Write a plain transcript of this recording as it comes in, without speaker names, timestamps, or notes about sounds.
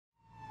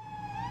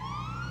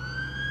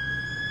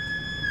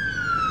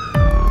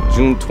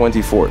June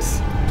 24th,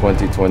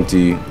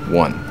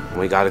 2021.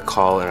 We got a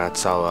call in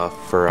Atzala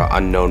for an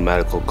unknown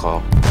medical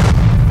call.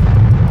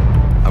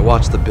 I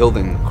watched the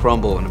building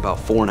crumble in about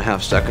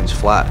 4.5 seconds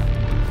flat.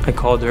 I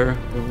called her,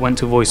 it went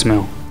to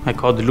voicemail. I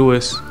called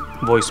Lewis,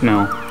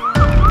 voicemail.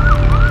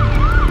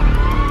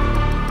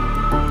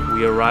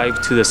 We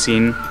arrived to the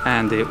scene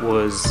and it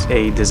was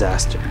a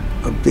disaster.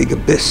 A big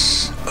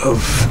abyss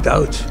of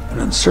doubt and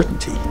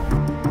uncertainty.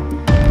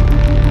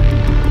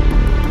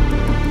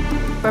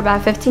 For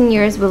about 15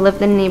 years, we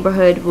lived in a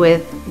neighborhood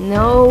with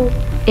no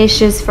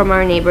issues from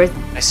our neighbors.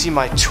 I see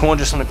my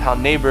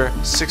 200-something-pound neighbor,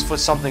 6 foot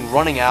something,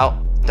 running out.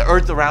 The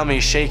earth around me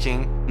is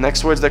shaking.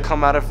 Next words that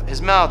come out of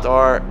his mouth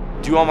are,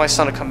 "Do you want my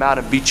son to come out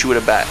and beat you with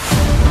a bat?"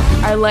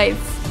 Our life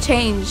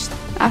changed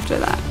after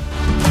that.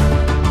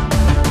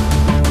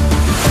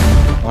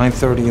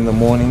 9:30 in the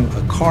morning,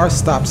 a car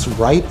stops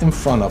right in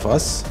front of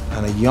us,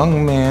 and a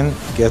young man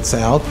gets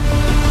out.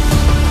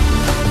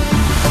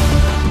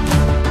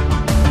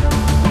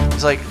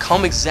 He's like,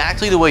 "Come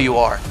exactly the way you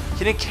are."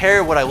 He didn't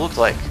care what I looked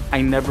like.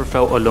 I never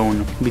felt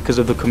alone because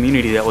of the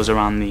community that was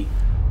around me.